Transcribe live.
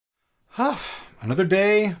Another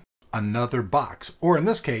day, another box, or in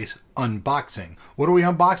this case, unboxing. What are we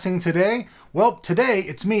unboxing today? Well, today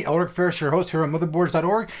it's me, Elric Ferris, your host here on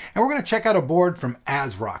Motherboards.org, and we're going to check out a board from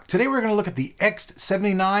ASRock. Today we're going to look at the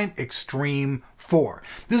X79 Extreme4.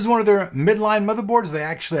 This is one of their midline motherboards. They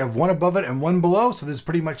actually have one above it and one below, so this is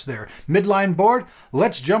pretty much their midline board.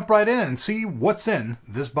 Let's jump right in and see what's in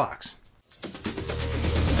this box.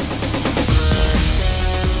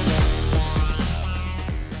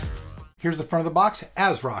 Here's the front of the box,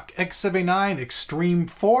 ASRock X79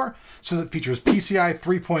 Extreme4. Says it features PCI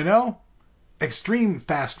 3.0, extreme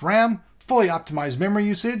fast RAM, fully optimized memory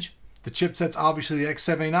usage. The chipset's obviously the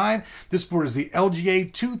X79. This board is the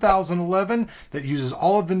LGA 2011 that uses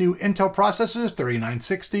all of the new Intel processors,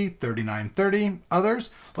 3960, 3930,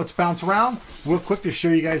 others. Let's bounce around real quick to show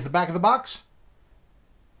you guys the back of the box.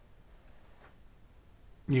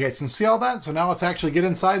 You guys can see all that, so now let's actually get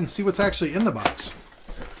inside and see what's actually in the box.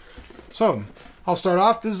 So, I'll start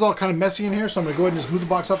off. This is all kind of messy in here, so I'm going to go ahead and just move the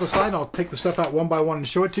box off the side, and I'll take the stuff out one by one and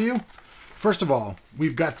show it to you. First of all,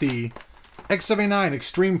 we've got the X79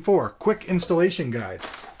 Extreme4 Quick Installation Guide.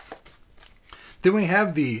 Then we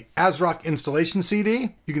have the ASRock Installation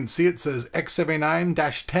CD. You can see it says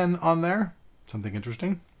X79-10 on there. Something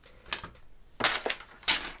interesting.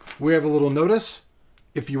 We have a little notice.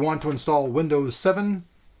 If you want to install Windows 7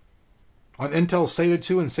 on Intel SATA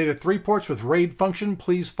 2 and SATA 3 ports with RAID function,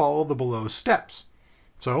 please follow the below steps.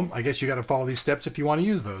 So I guess you got to follow these steps if you want to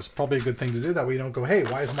use those. Probably a good thing to do. That way you don't go, hey,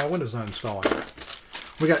 why is my Windows not installing?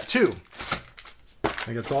 We got two. I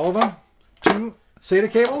think that's all of them. Two SATA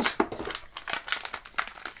cables.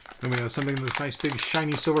 Then we have something in this nice big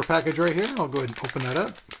shiny silver package right here. I'll go ahead and open that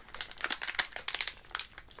up.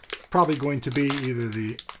 Probably going to be either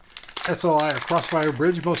the SLI or Crossfire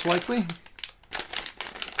bridge, most likely.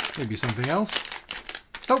 Maybe something else.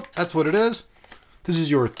 Oh, that's what it is. This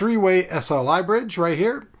is your three-way SLI bridge right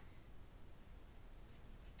here.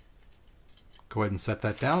 Go ahead and set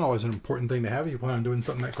that down. Always an important thing to have if you plan on doing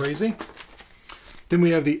something that crazy. Then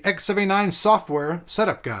we have the X79 software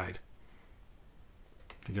setup guide.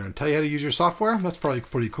 They're going to tell you how to use your software. That's probably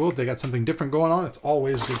pretty cool. If they got something different going on, it's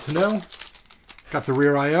always good to know. Got the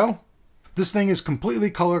rear I/O. This thing is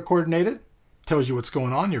completely color coordinated. Tells you what's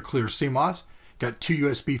going on, your clear CMOS. Got two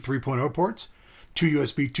USB 3.0 ports, two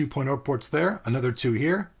USB 2.0 ports there, another two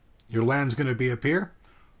here. Your LAN's going to be up here.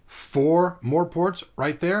 Four more ports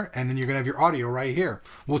right there, and then you're going to have your audio right here.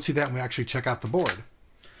 We'll see that when we actually check out the board.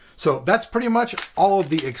 So that's pretty much all of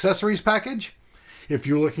the accessories package. If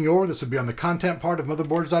you're looking over, this would be on the content part of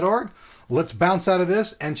Motherboards.org. Let's bounce out of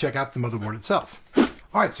this and check out the motherboard itself.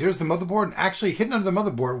 All right, so here's the motherboard, and actually hidden under the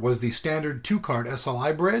motherboard was the standard 2-card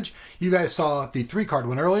SLI bridge. You guys saw the 3-card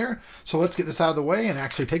one earlier, so let's get this out of the way and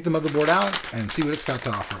actually take the motherboard out and see what it's got to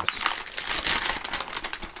offer us.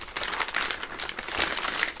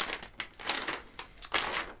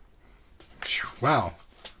 Wow.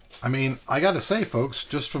 I mean, I gotta say, folks,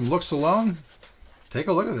 just from looks alone, take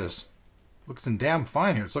a look at this. Looks damn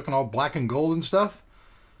fine here. It's looking all black and gold and stuff.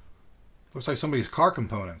 Looks like somebody's car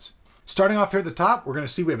components. Starting off here at the top, we're going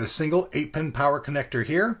to see we have a single 8-pin power connector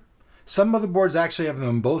here. Some motherboards actually have them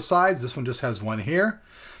on both sides. This one just has one here.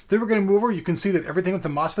 Then we're going to move over. You can see that everything with the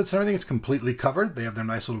MOSFETs and everything is completely covered. They have their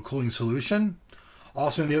nice little cooling solution.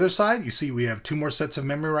 Also on the other side, you see we have two more sets of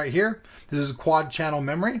memory right here. This is quad channel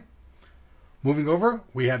memory. Moving over,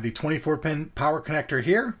 we have the 24-pin power connector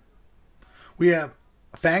here. We have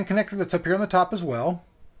a fan connector that's up here on the top as well.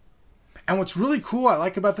 And what's really cool I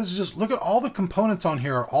like about this is just look at all the components on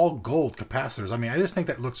here are all gold capacitors. I mean, I just think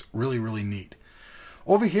that looks really, really neat.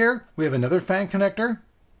 Over here, we have another fan connector.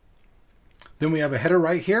 Then we have a header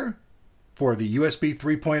right here for the USB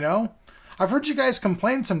 3.0. I've heard you guys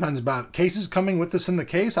complain sometimes about cases coming with this in the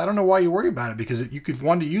case. I don't know why you worry about it, because you could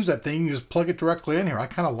want to use that thing, you just plug it directly in here. I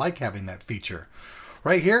kind of like having that feature.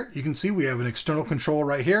 Right here, you can see we have an external controller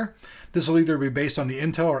right here. This will either be based on the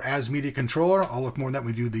Intel or ASMedia controller. I'll look more on that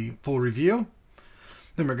when we do the full review.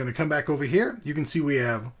 Then we're going to come back over here. You can see we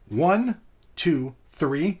have 1, 2,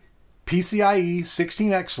 3 PCIe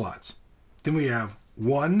 16X slots. Then we have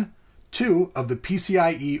 1, 2 of the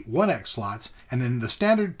PCIe 1X slots. And then the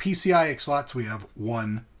standard PCIe slots, we have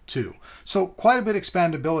 1, 2. So quite a bit of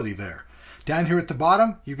expandability there. Down here at the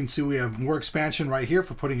bottom, you can see we have more expansion right here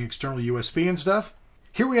for putting external USB and stuff.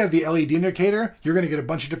 Here we have the LED indicator. You're going to get a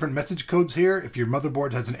bunch of different message codes here. If your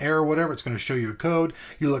motherboard has an error or whatever, it's going to show you a code.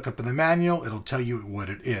 You look up in the manual, it'll tell you what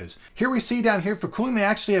it is. Here we see down here for cooling, they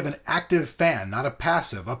actually have an active fan, not a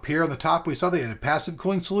passive. Up here on the top, we saw they had a passive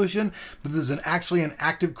cooling solution, but this is actually an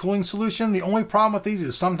active cooling solution. The only problem with these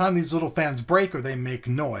is sometimes these little fans break or they make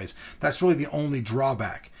noise. That's really the only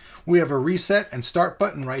drawback. We have a reset and start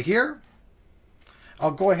button right here.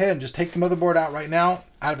 I'll go ahead and just take the motherboard out right now,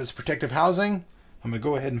 out of its protective housing. I'm going to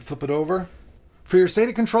go ahead and flip it over. For your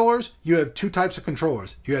SATA controllers, you have two types of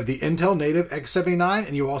controllers. You have the Intel native X79,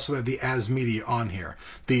 and you also have the ASMedia on here.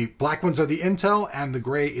 The black ones are the Intel, and the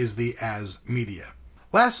gray is the ASMedia.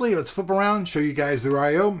 Lastly, let's flip around and show you guys the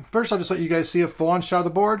I/O. First, I'll just let you guys see a full-on shot of the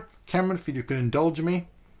board. Cameron, if you can indulge me.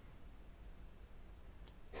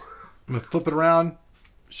 I'm going to flip it around,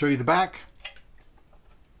 show you the back.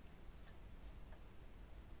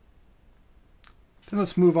 Then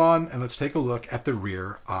let's move on and let's take a look at the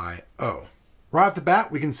rear I/O. Right off the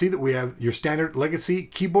bat, we can see that we have your standard legacy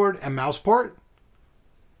keyboard and mouse port.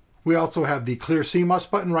 We also have the clear CMOS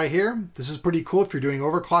button right here. This is pretty cool if you're doing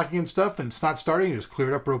overclocking and stuff and it's not starting, you just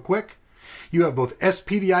clear it up real quick. You have both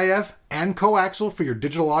SPDIF and coaxial for your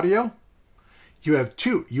digital audio. You have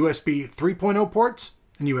two USB 3.0 ports,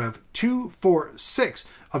 and you have 2, 4, 6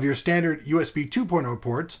 of your standard USB 2.0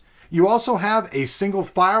 ports. You also have a single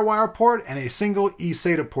FireWire port and a single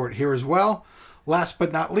eSATA port here as well. Last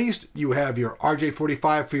but not least, you have your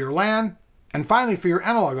RJ45 for your LAN. And finally, for your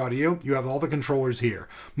analog audio, you have all the controllers here.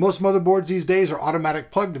 Most motherboards these days are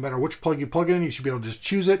automatic plug. No matter which plug you plug in, you should be able to just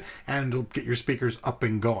choose it and it'll get your speakers up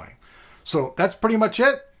and going. So that's pretty much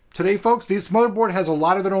it. Today, folks, this motherboard has a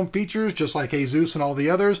lot of their own features, just like ASUS and all the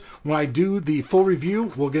others. When I do the full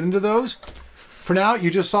review, we'll get into those. For now,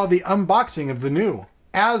 you just saw the unboxing of the new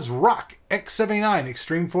ASRock X79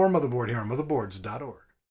 Extreme4 motherboard here on Motherboards.org.